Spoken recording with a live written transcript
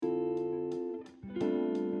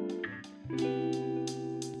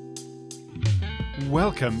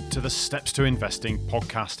Welcome to the Steps to Investing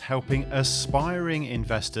podcast, helping aspiring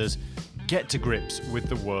investors get to grips with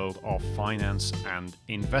the world of finance and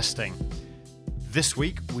investing. This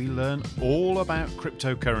week, we learn all about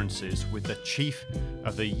cryptocurrencies with the chief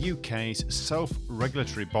of the UK's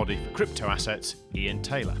self-regulatory body for crypto assets, Ian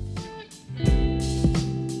Taylor.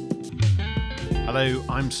 Hello,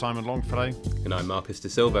 I'm Simon Longfellow. And I'm Marcus De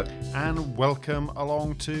Silva. And welcome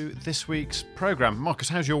along to this week's programme. Marcus,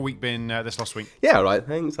 how's your week been this last week? Yeah, all right,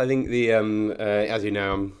 thanks. I think as you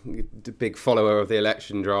know, I'm a big follower of the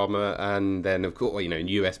election drama and then, of course, in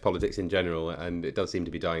US politics in general, and it does seem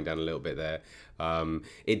to be dying down a little bit there.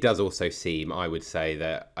 It does also seem, I would say,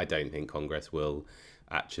 that I don't think Congress will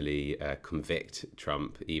actually convict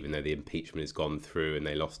Trump, even though the impeachment has gone through and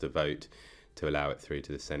they lost a vote to allow it through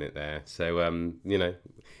to the Senate there. So,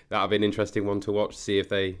 that'll be an interesting one to watch, see if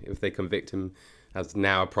they convict him as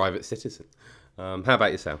now a private citizen. How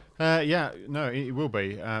about yourself? It will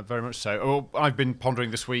be, very much so. Well, I've been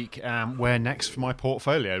pondering this week where next for my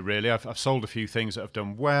portfolio, really. I've sold a few things that have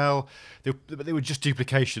done well, but they were just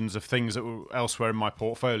duplications of things that were elsewhere in my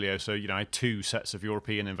portfolio. So, I had two sets of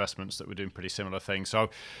European investments that were doing pretty similar things. So,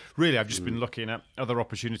 really, I've just been looking at other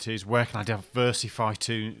opportunities. Where can I diversify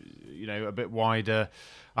to, a bit wider?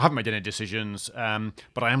 I haven't made any decisions,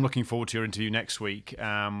 but I am looking forward to your interview next week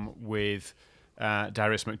with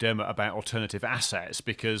Darius McDermott about alternative assets,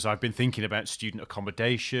 because I've been thinking about student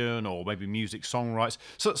accommodation or maybe music song rights,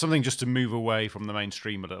 so something just to move away from the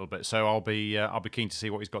mainstream a little bit. So I'll be keen to see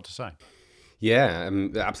what he's got to say. Yeah,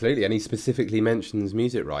 absolutely. And he specifically mentions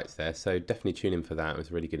music rights there, so definitely tune in for that. It was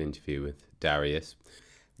a really good interview with Darius,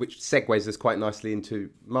 which segues us quite nicely into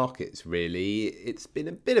markets, really. It's been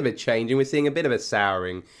a bit of a change, and we're seeing a bit of a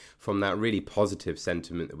souring from that really positive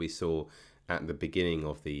sentiment that we saw at the beginning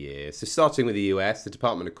of the year. So starting with the US, the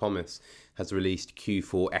Department of Commerce has released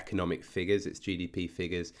Q4 economic figures, its GDP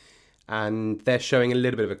figures, and they're showing a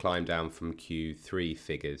little bit of a climb down from Q3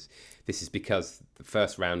 figures. This is because the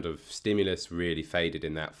first round of stimulus really faded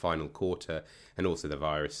in that final quarter, and also the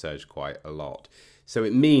virus surged quite a lot. So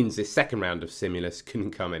it means this second round of stimulus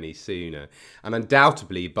couldn't come any sooner. And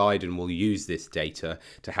undoubtedly, Biden will use this data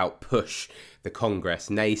to help push the Congress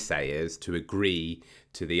naysayers to agree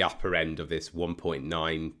to the upper end of this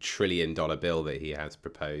 $1.9 trillion bill that he has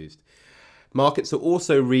proposed. Markets are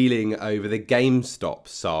also reeling over the GameStop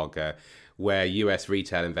saga, where US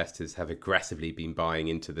retail investors have aggressively been buying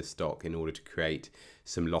into the stock in order to create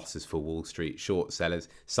some losses for Wall Street short sellers.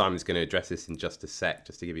 Simon's going to address this in just a sec,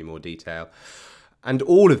 just to give you more detail. And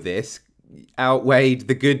all of this outweighed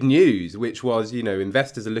the good news, which was,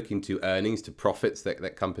 investors are looking to earnings, to profits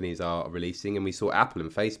that companies are releasing. And we saw Apple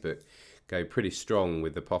and Facebook go pretty strong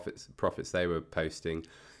with the profits they were posting.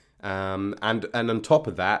 And on top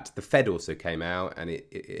of that, the Fed also came out and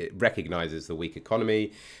it recognizes the weak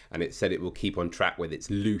economy, and it said it will keep on track with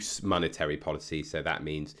its loose monetary policy. So that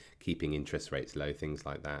means keeping interest rates low, things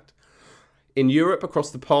like that. In Europe,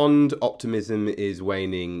 across the pond, optimism is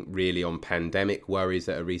waning really on pandemic worries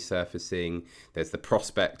that are resurfacing. There's the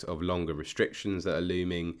prospect of longer restrictions that are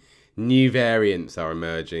looming. New variants are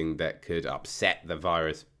emerging that could upset the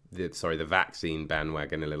vaccine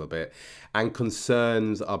bandwagon a little bit. And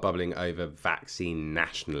concerns are bubbling over vaccine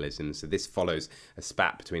nationalism. So this follows a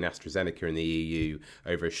spat between AstraZeneca and the EU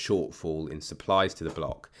over a shortfall in supplies to the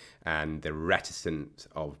bloc and the reticence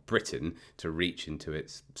of Britain to reach into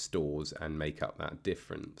its stores and make up that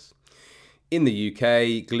difference. In the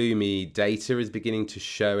UK, gloomy data is beginning to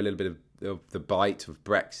show a little bit of the bite of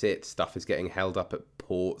Brexit. Stuff is getting held up at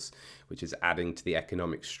ports, which is adding to the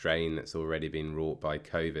economic strain that's already been wrought by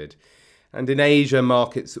COVID. And in Asia,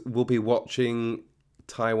 markets will be watching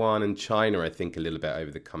Taiwan and China, I think, a little bit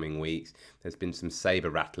over the coming weeks. There's been some saber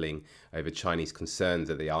rattling over Chinese concerns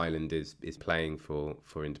that the island is playing for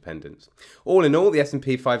independence. All in all, the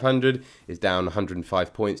S&P 500 is down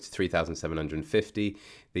 105 points to 3,750.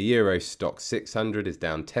 The Euro Stoxx 600 is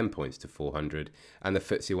down 10 points to 400. And the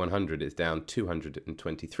FTSE 100 is down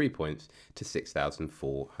 223 points to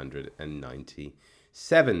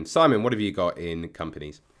 6,497. Simon, what have you got in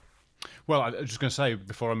companies? Well, I was just going to say,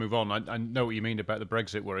 before I move on, I know what you mean about the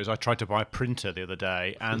Brexit worries. I tried to buy a printer the other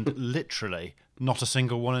day and literally not a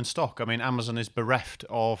single one in stock. I mean, Amazon is bereft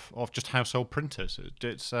of just household printers.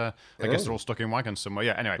 It's I guess they're all stuck in wagons somewhere.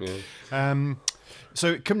 Yeah, anyway. Yeah.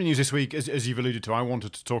 So company news this week, as you've alluded to, I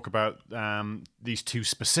wanted to talk about these two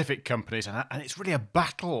specific companies, and it's really a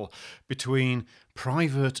battle between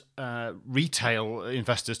private retail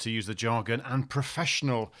investors, to use the jargon, and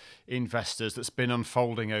professional investors that's been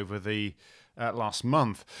unfolding over the last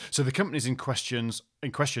month. So the companies in question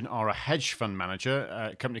are a hedge fund manager,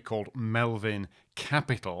 a company called Melvin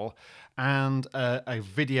Capital, and a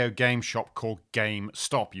video game shop called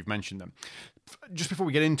GameStop. You've mentioned them. Just before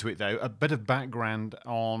we get into it, though, a bit of background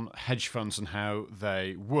on hedge funds and how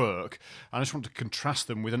they work. I just want to contrast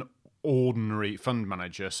them with an ordinary fund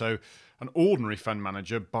manager. So an ordinary fund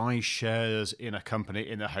manager buys shares in a company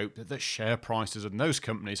in the hope that the share prices of those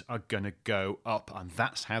companies are going to go up, and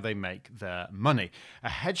that's how they make their money. A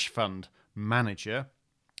hedge fund manager,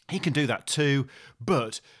 he can do that too,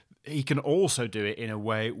 but he can also do it in a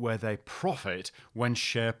way where they profit when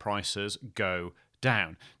share prices go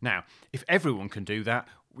down. Now, if everyone can do that,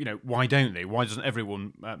 why don't they? Why doesn't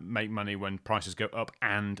everyone make money when prices go up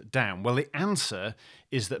and down? Well, the answer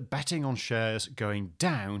is that betting on shares going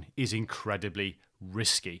down is incredibly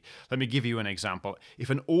risky. Let me give you an example. If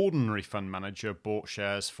an ordinary fund manager bought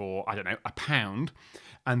shares for, I don't know, £1,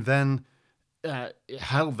 and then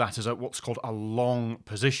held that as what's called a long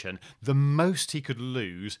position, the most he could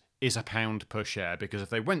lose is £1 per share, because if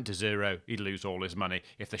they went to zero, he'd lose all his money.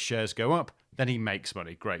 If the shares go up, then he makes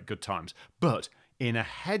money. Great, good times. But in a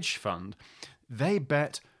hedge fund, they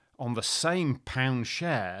bet on the same pound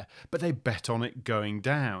share, but they bet on it going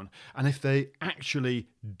down. And if they actually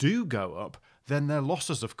do go up, then their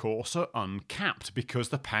losses, of course, are uncapped, because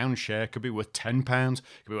the pound share could be worth £10,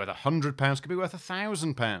 could be worth £100, could be worth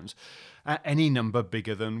 £1,000, any number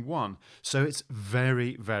bigger than one. So it's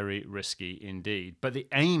very, very risky indeed. But the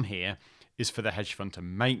aim here is for the hedge fund to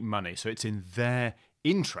make money. So it's in their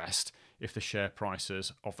interest if the share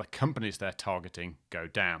prices of the companies they're targeting go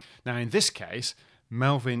down. Now, in this case,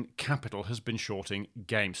 Melvin Capital has been shorting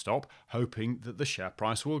GameStop, hoping that the share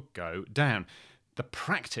price will go down. The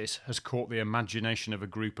practice has caught the imagination of a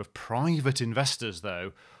group of private investors,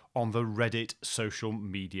 though, on the Reddit social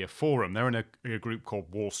media forum. They're in a group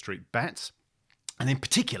called Wall Street Bets. And in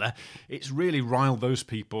particular, it's really riled those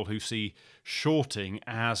people who see shorting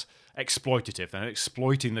as exploitative. They're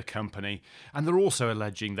exploiting the company, and they're also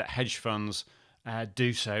alleging that hedge funds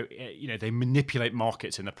do so. They manipulate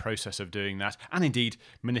markets in the process of doing that, and indeed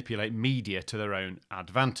manipulate media to their own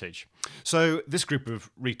advantage. So this group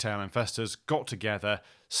of retail investors got together,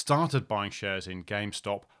 started buying shares in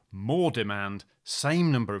GameStop, more demand,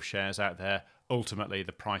 same number of shares out there. Ultimately,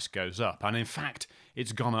 the price goes up. And in fact,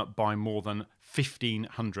 it's gone up by more than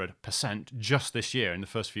 1,500% just this year in the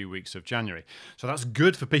first few weeks of January. So that's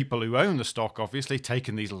good for people who own the stock, obviously,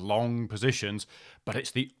 taking these long positions, but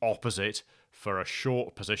it's the opposite for a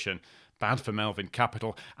short position. Bad for Melvin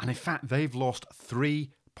Capital. And in fact, they've lost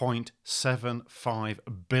 £3.75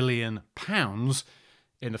 billion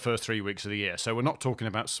in the first 3 weeks of the year. So we're not talking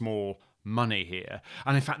about small money here.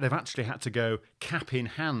 And in fact, they've actually had to go cap in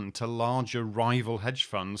hand to larger rival hedge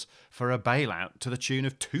funds for a bailout to the tune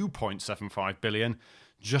of $2.75 billion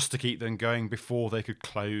just to keep them going before they could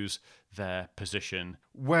close their position.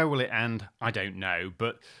 Where will it end? I don't know,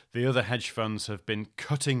 but the other hedge funds have been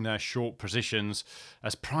cutting their short positions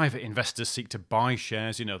as private investors seek to buy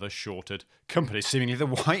shares in other shorted companies. Seemingly the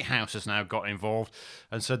White House has now got involved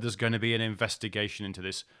and said there's going to be an investigation into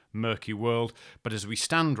this murky world. But as we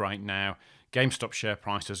stand right now, GameStop share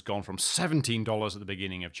price has gone from $17 at the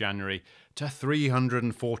beginning of January to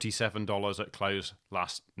 $347 at close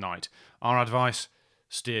last night. Our advice: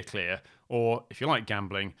 steer clear, or if you like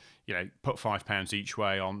gambling, put £5 each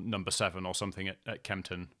way on number 7 or something at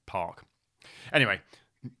Kempton Park. Anyway,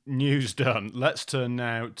 news done. Let's turn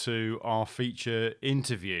now to our feature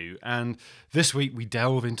interview. And this week we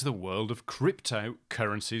delve into the world of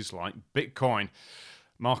cryptocurrencies like Bitcoin.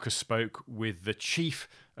 Marcus spoke with the chief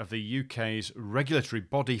of the UK's regulatory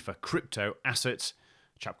body for crypto assets,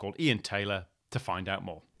 a chap called Ian Taylor, to find out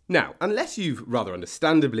more. Now, unless you've rather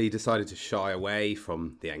understandably decided to shy away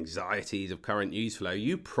from the anxieties of current news flow,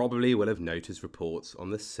 you probably will have noticed reports on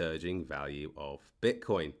the surging value of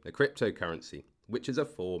Bitcoin, a cryptocurrency, which is a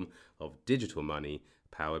form of digital money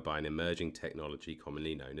powered by an emerging technology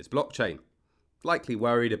commonly known as blockchain. Likely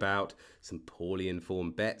worried about some poorly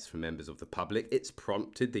informed bets from members of the public, it's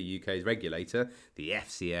prompted the UK's regulator, the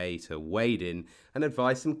FCA, to wade in and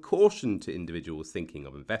advise some caution to individuals thinking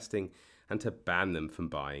of investing, and to ban them from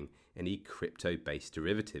buying any crypto-based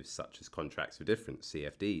derivatives such as contracts for difference,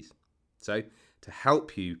 CFDs. So, to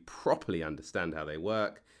help you properly understand how they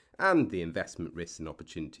work and the investment risks and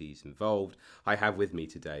opportunities involved, I have with me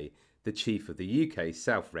today the chief of the UK's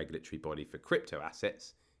self-regulatory body for crypto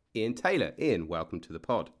assets, Ian Taylor. Ian, welcome to the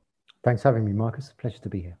pod. Thanks for having me, Marcus. Pleasure to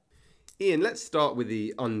be here. Ian, let's start with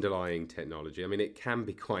the underlying technology. I mean, it can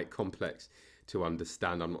be quite complex to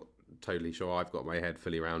understand. I'm not totally sure I've got my head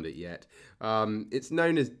fully around it yet. It's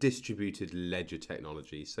known as distributed ledger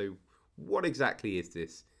technology. So What exactly is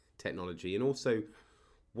this technology? And also,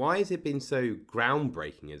 why has it been so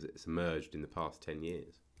groundbreaking as it's emerged in the past 10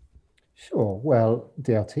 years? Sure. Well,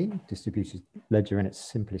 DLT, distributed ledger in its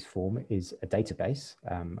simplest form, is a database,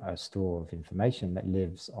 a store of information that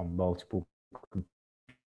lives on multiple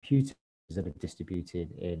computers that are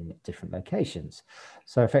distributed in different locations.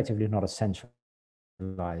 So effectively not a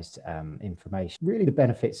centralized information. Really the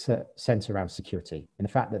benefits center around security and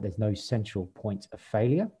the fact that there's no central point of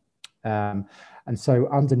failure. And so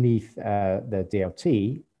underneath the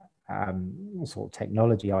DLT sort of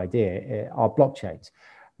technology idea are blockchains.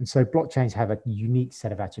 And so blockchains have a unique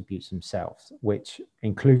set of attributes themselves, which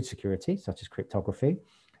include security, such as cryptography.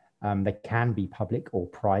 They can be public or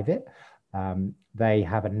private. They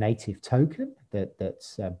have a native token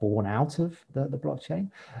that's born out of the blockchain.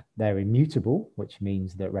 They're immutable, which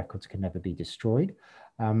means that records can never be destroyed.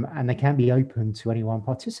 And they can be open to anyone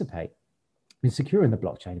participate in securing the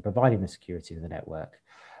blockchain and providing the security of the network.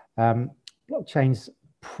 Blockchains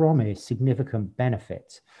promise significant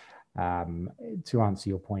benefits. To answer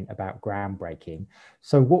your point about groundbreaking.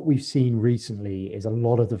 So what we've seen recently is a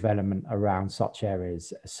lot of development around such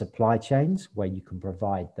areas as supply chains, where you can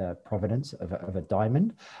provide the provenance of a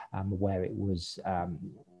diamond, where it was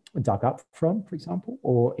dug up from, for example,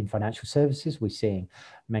 or in financial services, we're seeing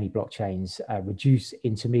many blockchains reduce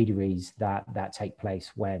intermediaries that take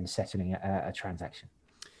place when settling a transaction.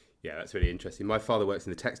 Yeah, that's really interesting. My father works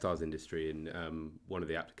in the textiles industry, and one of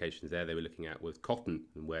the applications there they were looking at was cotton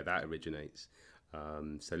and where that originates.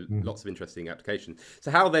 Lots of interesting applications.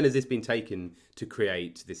 So how then has this been taken to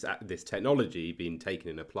create this technology being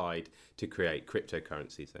taken and applied to create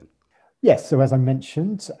cryptocurrencies then? Yes, so as I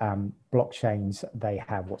mentioned, blockchains, they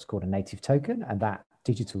have what's called a native token, and that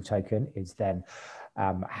digital token is then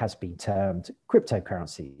has been termed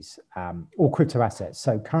cryptocurrencies or crypto assets.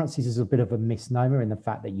 So currencies is a bit of a misnomer in the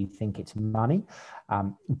fact that you think it's money.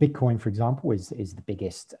 Bitcoin, for example, is the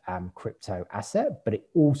biggest crypto asset, but it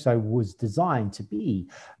also was designed to be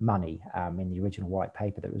money in the original white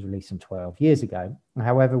paper that was released some 12 years ago.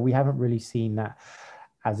 However, we haven't really seen that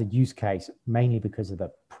as a use case, mainly because of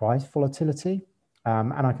the price volatility.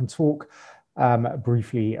 And I can talk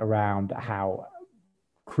briefly around how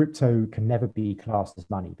crypto can never be classed as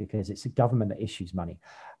money because it's a government that issues money.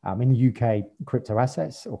 In the UK, crypto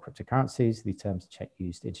assets or cryptocurrencies, these terms are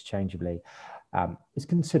used interchangeably, is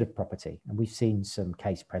considered property. And we've seen some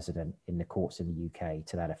case precedent in the courts in the UK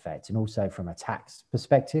to that effect. And also from a tax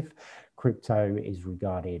perspective, crypto is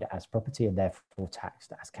regarded as property and therefore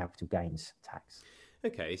taxed as capital gains tax.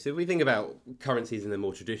 Okay, so if we think about currencies in the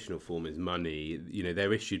more traditional form as money,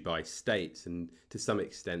 they're issued by states, and to some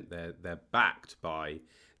extent they're backed by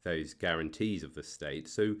those guarantees of the state.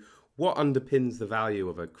 So what underpins the value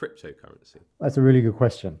of a cryptocurrency? That's a really good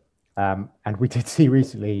question. And we did see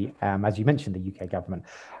recently, as you mentioned, the UK government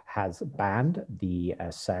has banned the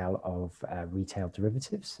sale of retail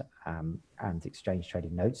derivatives and exchange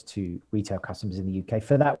traded notes to retail customers in the UK.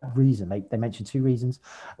 For that reason, they mentioned two reasons.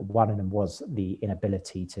 One of them was the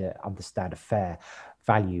inability to understand a fair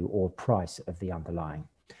value or price of the underlying.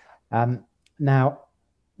 Now,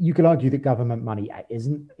 you could argue that government money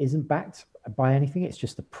isn't backed by anything. It's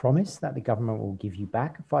just a promise that the government will give you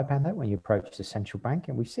back a £5 note when you approach the central bank.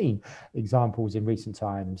 And we've seen examples in recent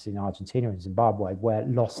times in Argentina and Zimbabwe where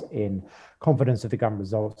loss in confidence of the government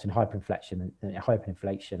results in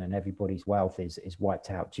hyperinflation and everybody's wealth is wiped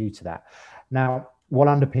out due to that. Now, what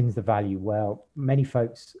underpins the value? Well, many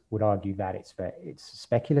folks would argue that it's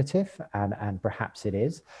speculative, and perhaps it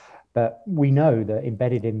is. But we know that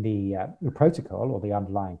embedded in the protocol or the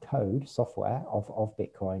underlying code software of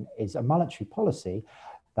Bitcoin is a monetary policy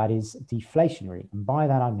that is deflationary. And by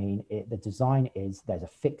that, I mean the design is there's a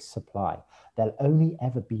fixed supply. There'll only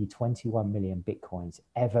ever be 21 million Bitcoins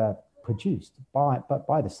ever produced by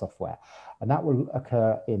the software. And that will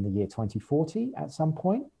occur in the year 2040 at some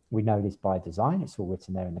point. We know this by design. It's all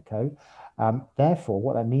written there in the code. Therefore,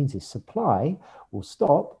 what that means is supply will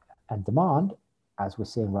stop and demand, as we're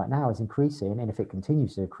seeing right now, is increasing. And if it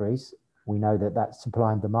continues to increase, we know that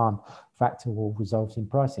supply and demand factor will result in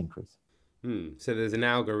price increase. So there's an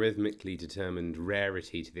algorithmically determined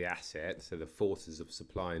rarity to the asset. So the forces of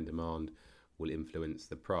supply and demand will influence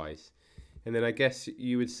the price. And then I guess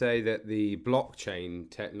you would say that the blockchain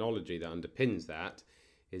technology that underpins that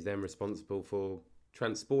is then responsible for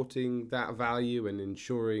transporting that value and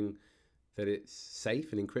ensuring that it's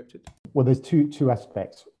safe and encrypted? Well, there's two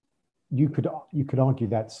aspects. You could argue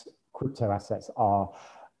that crypto assets are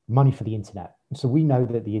money for the internet. So we know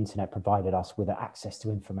that the internet provided us with access to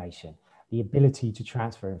information. the ability to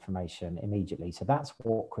transfer information immediately. So that's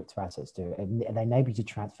what crypto assets do. And they enable you to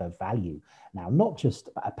transfer value now, not just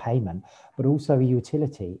a payment, but also a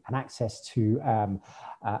utility and access to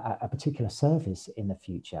a particular service in the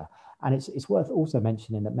future. And it's worth also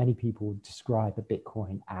mentioning that many people describe a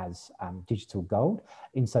Bitcoin as digital gold,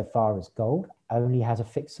 insofar as gold only has a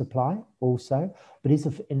fixed supply also, but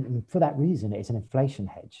for that reason, it's an inflation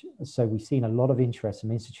hedge. So we've seen a lot of interest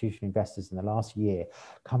from institutional investors in the last year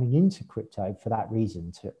coming into crypto for that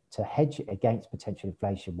reason, to hedge against potential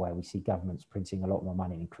inflation, where we see governments printing a lot more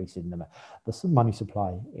money and increasing the money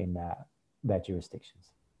supply in their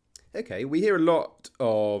jurisdictions. Okay, we hear a lot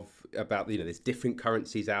about there's different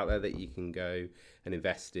currencies out there that you can go and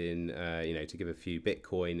invest in. To give a few: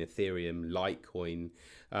 Bitcoin, Ethereum, Litecoin.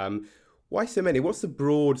 Why so many? What's the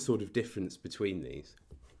broad sort of difference between these?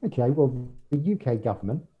 Okay, well, the UK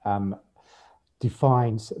government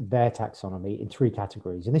defines their taxonomy in three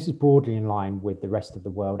categories, and this is broadly in line with the rest of the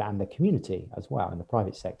world and the community as well in the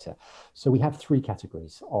private sector. So we have three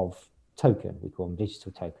categories of token. We call them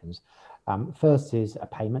digital tokens. First is a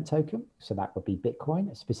payment token. So that would be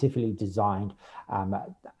Bitcoin, specifically designed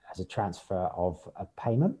as a transfer of a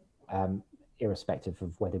payment, irrespective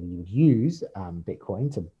of whether you would use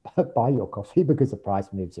Bitcoin to buy your coffee because the price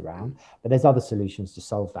moves around. But there's other solutions to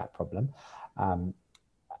solve that problem. And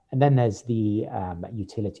then there's the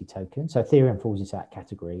utility token. So Ethereum falls into that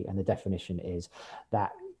category. And the definition is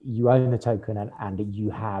that you own the token and you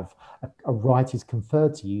have a right is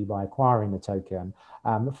conferred to you by acquiring the token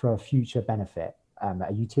for a future benefit,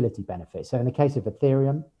 a utility benefit. So in the case of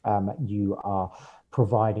Ethereum, you are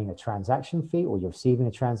providing a transaction fee, or you're receiving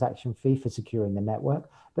a transaction fee for securing the network.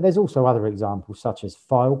 But there's also other examples such as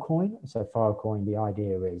Filecoin. So Filecoin, the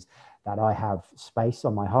idea is that I have space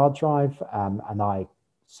on my hard drive and I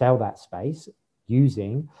sell that space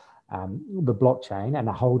using the blockchain and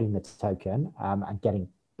holding the token and getting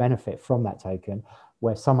benefit from that token,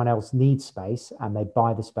 where someone else needs space and they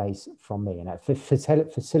buy the space from me, and it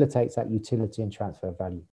facilitates that utility and transfer of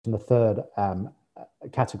value. And the third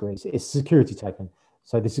category is security token.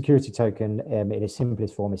 So the security token, in its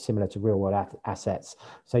simplest form, is similar to real world assets.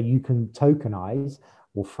 So you can tokenize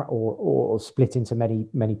or split into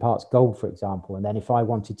many parts, gold, for example. And then if I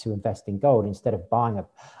wanted to invest in gold, instead of buying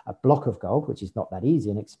a block of gold, which is not that easy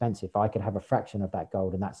and expensive, I could have a fraction of that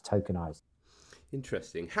gold, and that's tokenized.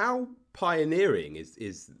 Interesting. How pioneering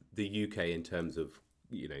is the UK in terms of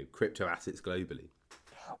crypto assets globally?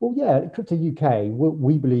 Well, yeah, CryptoUK,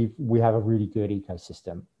 we believe we have a really good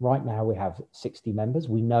ecosystem. Right now, we have 60 members.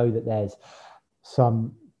 We know that there's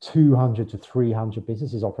some 200 to 300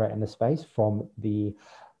 businesses operating in the space, from the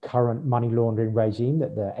current money laundering regime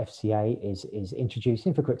that the FCA is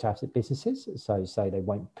introducing for crypto asset businesses. So they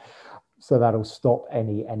won't. So that'll stop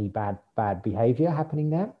any bad behavior happening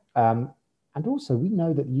there. And also, we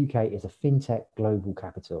know that the UK is a fintech global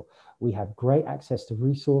capital. We have great access to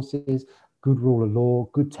resources, good rule of law,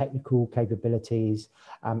 good technical capabilities,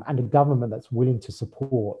 and a government that's willing to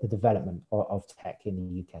support the development of tech in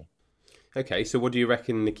the UK. Okay, so what do you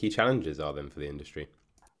reckon the key challenges are then for the industry?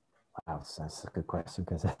 Wow, that's a good question,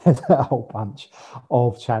 because there's a whole bunch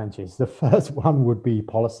of challenges. The first one would be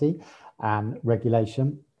policy and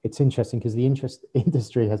regulation. It's interesting because the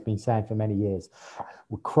industry has been saying for many years,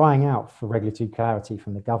 we're crying out for regulatory clarity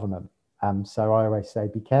from the government. So I always say,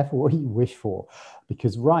 be careful what you wish for,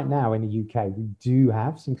 because right now in the UK, we do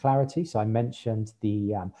have some clarity. So I mentioned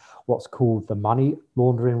the what's called the money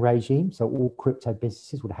laundering regime. So all crypto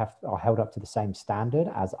businesses are held up to the same standard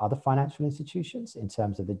as other financial institutions in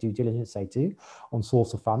terms of the due diligence they do on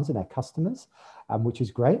source of funds and their customers, which is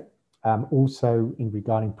great. Also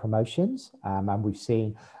regarding promotions, and we've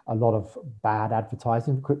seen a lot of bad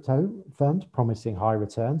advertising for crypto firms promising high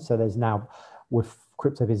returns. So there's now, with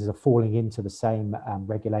crypto businesses are falling into the same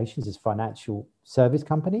regulations as financial service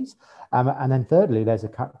companies. And then thirdly, there's a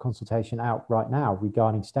consultation out right now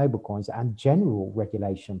regarding stablecoins and general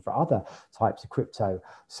regulation for other types of crypto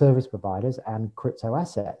service providers and crypto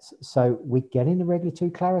assets. So we're getting the regulatory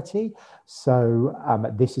clarity. So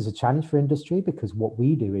this is a challenge for industry, because what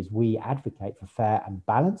we do is we advocate for fair and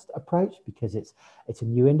balanced approach, because it's a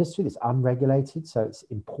new industry that's unregulated. So it's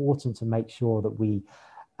important to make sure that we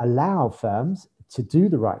allow firms to do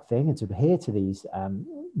the right thing and to adhere to these,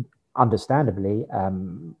 understandably,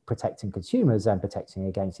 protecting consumers and protecting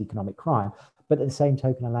against economic crime, but at the same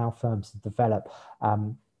token allow firms to develop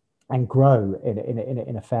and grow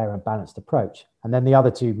in a fair and balanced approach. And then the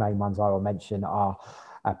other two main ones I will mention are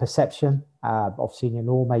perception of senior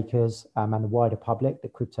lawmakers and the wider public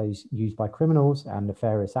that crypto is used by criminals and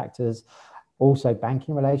nefarious actors. Also,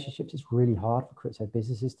 banking relationships. It's really hard for crypto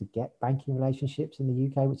businesses to get banking relationships in the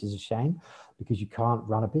UK, which is a shame because you can't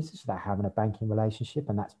run a business without having a banking relationship.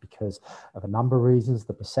 And that's because of a number of reasons: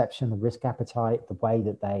 the perception, the risk appetite, the way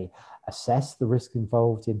that they assess the risk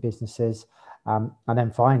involved in businesses. And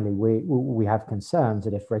then finally, we have concerns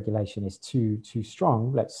that if regulation is too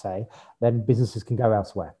strong, let's say, then businesses can go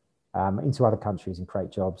elsewhere into other countries and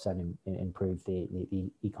create jobs and improve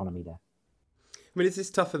the economy there. I mean, is this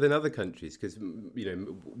tougher than other countries? Because,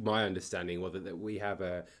 my understanding was that we have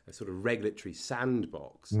a sort of regulatory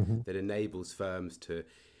sandbox that enables firms to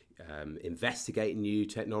investigate new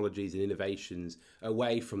technologies and innovations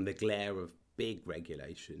away from the glare of big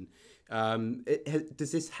regulation.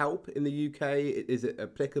 Does this help in the UK? Is it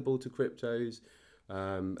applicable to cryptos?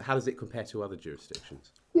 How does it compare to other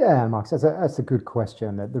jurisdictions? Yeah, Mark, that's a good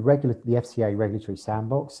question. The FCA regulatory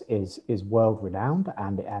sandbox is world renowned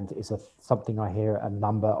and is something I hear a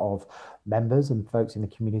number of members and folks in the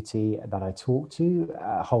community that I talk to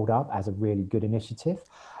hold up as a really good initiative.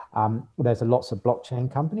 There's lots of blockchain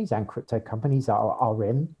companies and crypto companies that are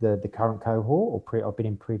in the current cohort or been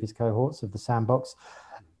in previous cohorts of the sandbox.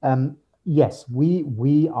 Yes,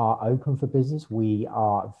 we are open for business. We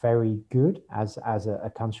are very good as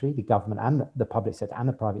a country, the government and the public sector and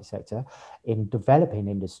the private sector, in developing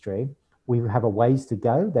industry. We have a ways to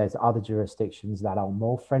go. There's other jurisdictions that are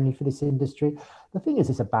more friendly for this industry. The thing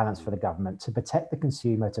is, it's a balance for the government to protect the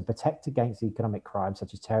consumer, to protect against economic crimes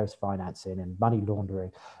such as terrorist financing and money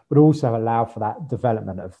laundering, but also allow for that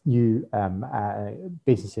development of new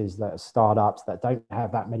businesses that are startups that don't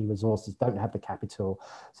have that many resources, don't have the capital.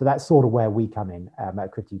 So that's sort of where we come in at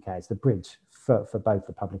CryptoUK. It's the bridge for both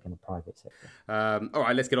the public and the private sector. All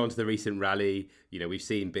right, let's get on to the recent rally. We've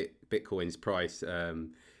seen Bitcoin's price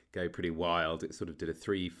go pretty wild. It sort of did a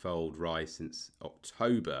threefold rise since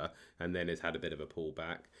October and then has had a bit of a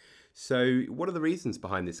pullback. So what are the reasons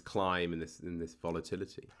behind this climb and this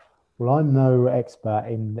volatility? Well, I'm no expert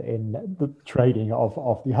in the trading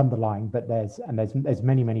of the underlying, but there's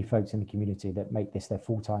many folks in the community that make this their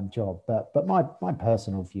full-time job. But my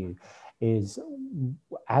personal view is,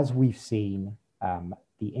 as we've seen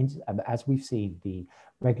the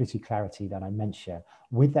regulatory clarity that I mentioned,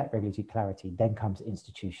 with that regulatory clarity, then comes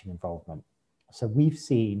institutional involvement. So we've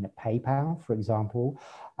seen PayPal, for example,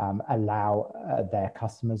 allow their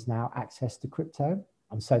customers now access to crypto.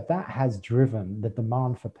 And so that has driven the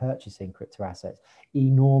demand for purchasing crypto assets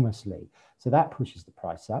enormously. So that pushes the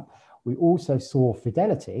price up. We also saw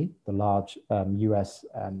Fidelity, the large US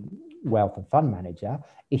wealth and fund manager,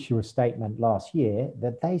 issue a statement last year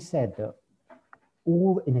that they said that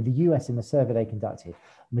all in the US, in the survey they conducted,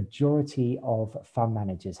 majority of fund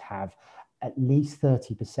managers have at least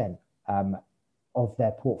 30% of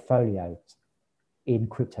their portfolios in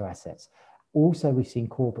crypto assets. Also, we've seen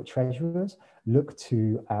corporate treasurers look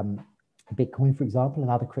to Bitcoin, for example,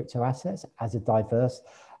 and other crypto assets as a diverse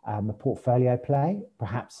portfolio play.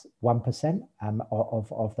 Perhaps 1%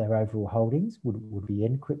 of their overall holdings would be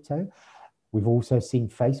in crypto. We've also seen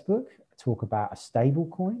Facebook talk about a stable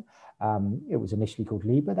coin. It was initially called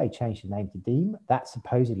Libra. They changed the name to Deem. That's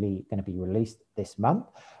supposedly going to be released this month.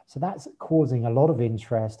 So that's causing a lot of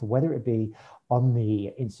interest, whether it be on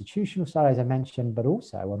the institutional side, as I mentioned, but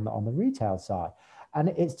also on the retail side. And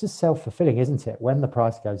it's just self-fulfilling, isn't it? When the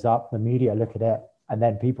price goes up, the media look at it, and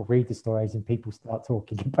then people read the stories and people start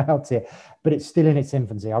talking about it. But it's still in its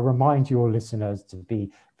infancy. I remind your listeners to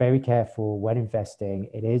be very careful when investing.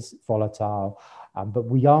 It is volatile. But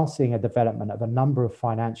we are seeing a development of a number of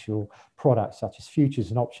financial products, such as futures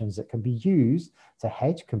and options, that can be used to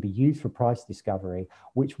hedge, can be used for price discovery,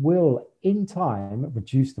 which will, in time,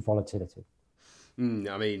 reduce the volatility.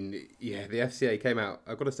 I mean, yeah, the FCA came out,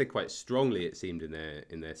 I've got to say, quite strongly, it seemed, in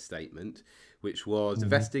their statement, which was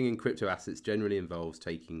investing in crypto assets generally involves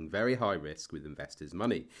taking very high risk with investors'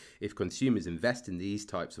 money. If consumers invest in these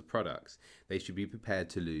types of products, they should be prepared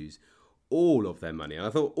to lose all of their money. And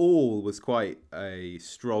I thought all was quite a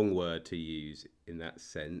strong word to use in that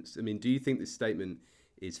sense. I mean, do you think this statement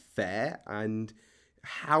is fair? And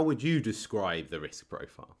how would you describe the risk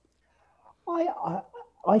profile?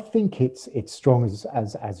 I think it's strong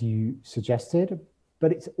as you suggested,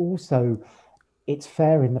 but it's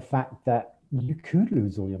fair in the fact that you could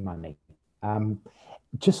lose all your money.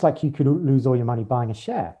 Just like you could lose all your money buying a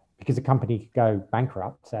share, because a company could go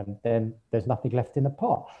bankrupt and then there's nothing left in the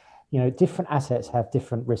pot. Different assets have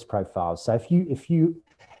different risk profiles. So if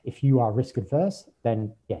you are risk adverse,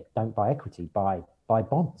 then don't buy equity, buy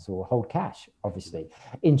bonds or hold cash. Obviously,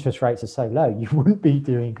 interest rates are so low, you wouldn't be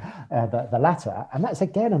doing the latter. And that's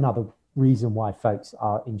again another reason why folks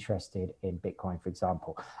are interested in Bitcoin, for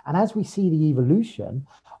example. And as we see the evolution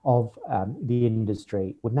of the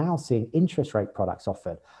industry, we're now seeing interest rate products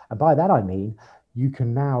offered. And by that, I mean, you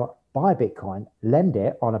can now buy Bitcoin, lend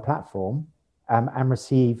it on a platform, and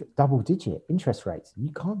receive double-digit interest rates.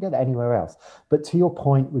 You can't get that anywhere else. But to your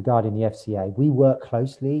point regarding the FCA, we work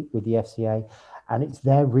closely with the FCA, and it's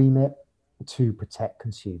their remit to protect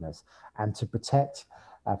consumers and to protect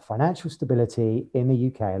financial stability in the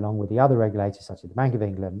UK, along with the other regulators such as the Bank of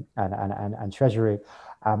England and Treasury.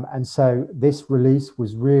 And so this release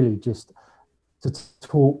was really just to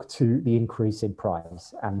talk to the increase in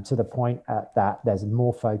price, and to the point that there's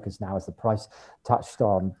more focus now as the price touched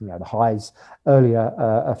on the highs earlier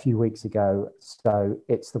a few weeks ago. So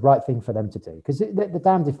it's the right thing for them to do, because they're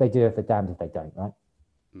damned if they do, if they're damned if they don't, right?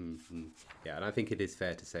 Mm-hmm. Yeah, and I think it is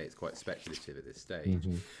fair to say it's quite speculative at this stage.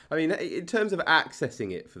 Mm-hmm. I mean, in terms of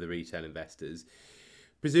accessing it for the retail investors,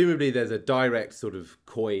 presumably there's a direct sort of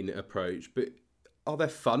coin approach, but are there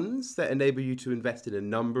funds that enable you to invest in a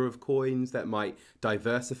number of coins that might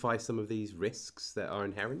diversify some of these risks that are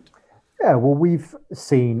inherent? Yeah, well, we've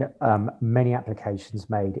seen many applications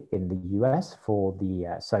made in the US for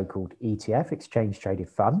the so-called ETF, Exchange Traded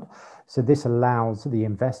Fund. So this allows the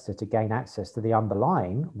investor to gain access to the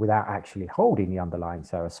underlying without actually holding the underlying.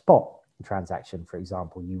 So a spot transaction, for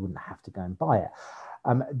example, you wouldn't have to go and buy it.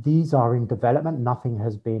 These are in development. Nothing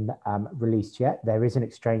has been released yet. There is an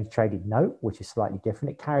exchange traded note, which is slightly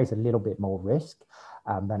different. It carries a little bit more risk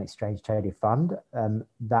than exchange traded fund.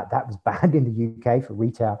 That was banned in the UK for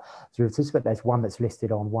retail derivatives, but there's one that's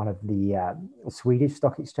listed on one of the Swedish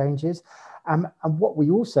stock exchanges. And what we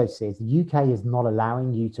also see is the UK is not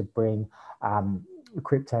allowing you to bring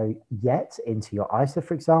crypto yet into your ISA,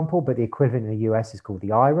 for example, but the equivalent in the US is called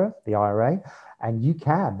the IRA. And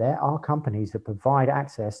there are companies that provide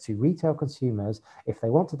access to retail consumers. If they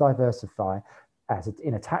want to diversify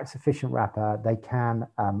in a tax efficient wrapper, they can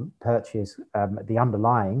purchase the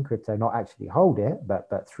underlying crypto, not actually hold it,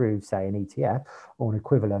 but through, say, an ETF or an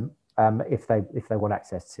equivalent, if they want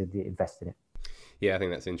access to invest in it. Yeah, I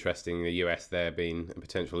think that's interesting. The US there being a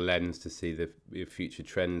potential lens to see the future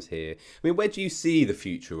trends here. I mean, where do you see the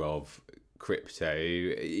future of crypto?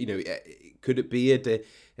 Could it be a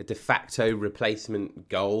de facto replacement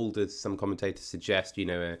gold, as some commentators suggest?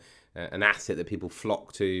 An asset that people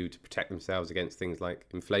flock to protect themselves against things like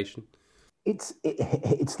inflation. It's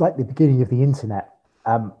like the beginning of the internet.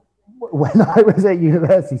 When I was at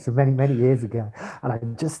university so many years ago, and I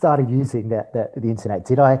just started using the internet,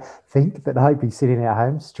 did I think that I'd be sitting at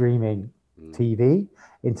home streaming TV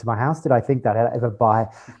into my house? Did I think that I'd ever buy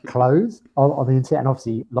clothes on the internet? And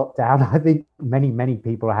obviously lockdown, I think many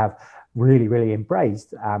people have really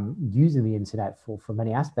embraced using the internet for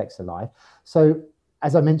many aspects of life. So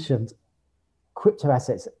as I mentioned, crypto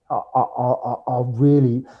assets are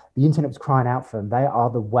really, the internet was crying out for them. They are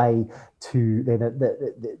the way to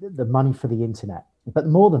the money for the internet. But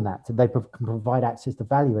more than that, they can provide access to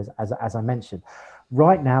value, as I mentioned.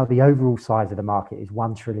 Right now, the overall size of the market is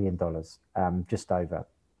 $1 trillion, just over.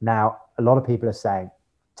 Now, a lot of people are saying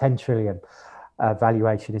 10 trillion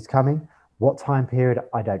valuation is coming. What time period?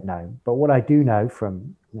 I don't know. But what I do know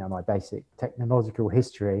from my basic technological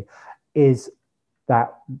history is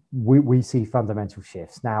that we see fundamental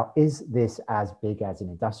shifts. Now, is this as big as an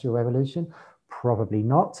industrial revolution? Probably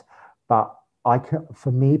not. But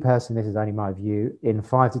for me personally, this is only my view, in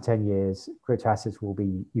 5 to 10 years, crypto assets will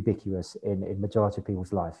be ubiquitous in majority of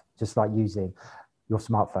people's life, just like using your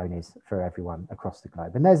smartphone is for everyone across the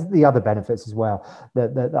globe. And there's the other benefits as well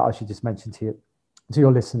that I should just mention to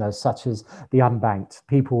your listeners, such as the unbanked,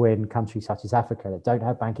 people in countries such as Africa that don't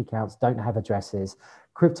have bank accounts, don't have addresses.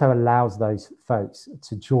 Crypto allows those folks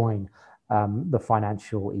to join the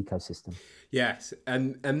financial ecosystem. Yes,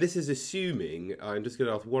 and this is assuming, I'm just going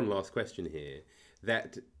to ask one last question here,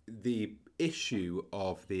 that the issue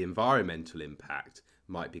of the environmental impact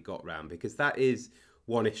might be got round, because that is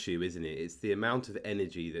one issue, isn't it? It's the amount of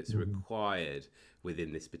energy that's required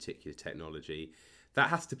within this particular technology. That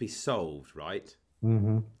has to be solved, right?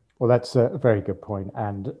 Mm-hmm. Well, that's a very good point.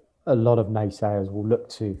 And a lot of naysayers will look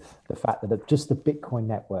to the fact that just the Bitcoin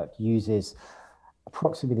network uses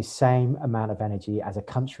approximately the same amount of energy as a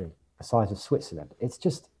country the size of Switzerland. It's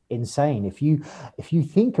just insane. If you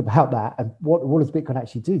think about that, and what does Bitcoin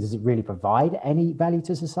actually do? Does it really provide any value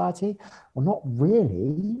to society? Well, not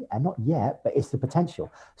really, and not yet, but it's the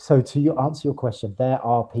potential. So answer your question, there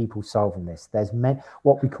are people solving this. There's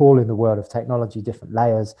what we call in the world of technology, different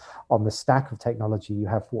layers on the stack of technology. You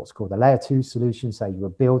have what's called the layer 2 solution. So you will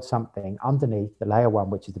build something underneath the layer 1,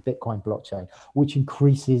 which is the Bitcoin blockchain, which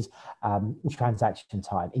increases transaction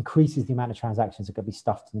time, increases the amount of transactions that can be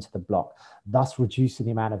stuffed into the block, thus reducing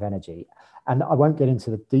the amount of energy. And I won't get into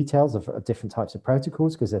the details of different types of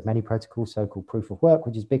protocols, because there's many protocols, so-called proof of work,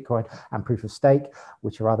 which is Bitcoin, and proof of stake,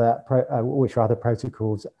 which are other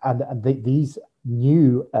protocols. And these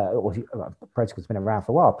new protocols have been around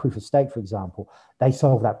for a while. Proof of stake, for example, they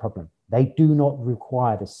solve that problem. They do not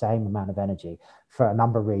require the same amount of energy for a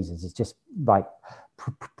number of reasons. It's just like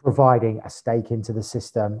providing a stake into the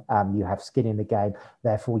system. You have skin in the game,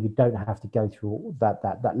 therefore you don't have to go through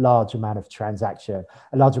that large amount of transaction,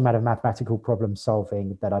 a large amount of mathematical problem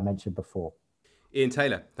solving that I mentioned before. Ian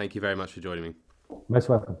Taylor, thank you very much for joining me. Most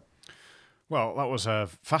welcome. Well, that was a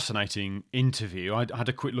fascinating interview. I had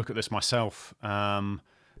a quick look at this myself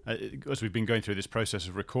as we've been going through this process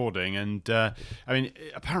of recording, and I mean,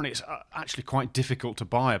 apparently it's actually quite difficult to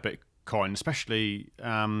buy a Bitcoin, especially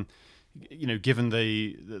given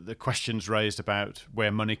the questions raised about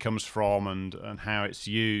where money comes from and how it's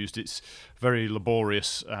used. It's a very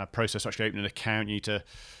laborious process to actually open an account. You need to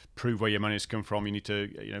prove where your money has come from. You need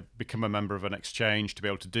to become a member of an exchange to be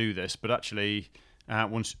able to do this. But actually,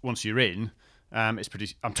 once you're in, I'm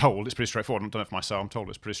told it's pretty straightforward. I don't know if myself. I'm told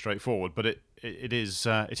it's pretty straightforward, but it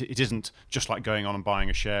isn't just like going on and buying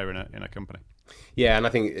a share in a company. Yeah, and I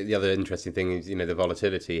think the other interesting thing is the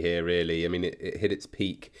volatility here. Really, I mean, it hit its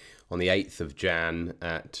peak on the 8th of Jan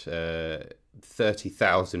at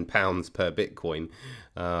 £30,000 per Bitcoin,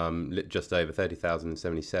 just over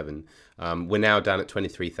 30,077. We're now down at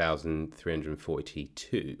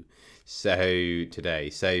 23,342. So today,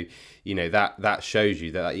 that shows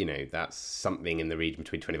you that that's something in the region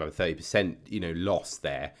between 25 and 30% loss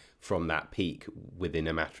there from that peak within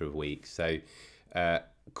a matter of weeks. So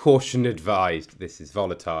caution advised. This is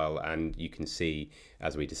volatile, and you can see,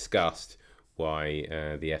 as we discussed, why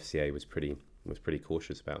the FCA was pretty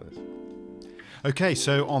cautious about this. Okay,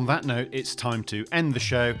 so on that note, it's time to end the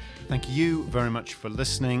show. Thank you very much for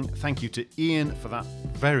listening. Thank you to Ian for that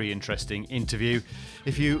very interesting interview.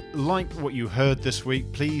 If you liked what you heard this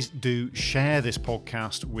week, please do share this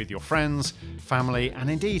podcast with your friends, family, and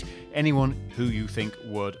indeed anyone who you think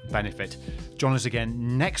would benefit. Join us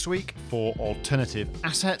again next week for Alternative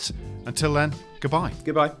Assets. Until then, goodbye.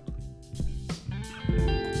 Goodbye.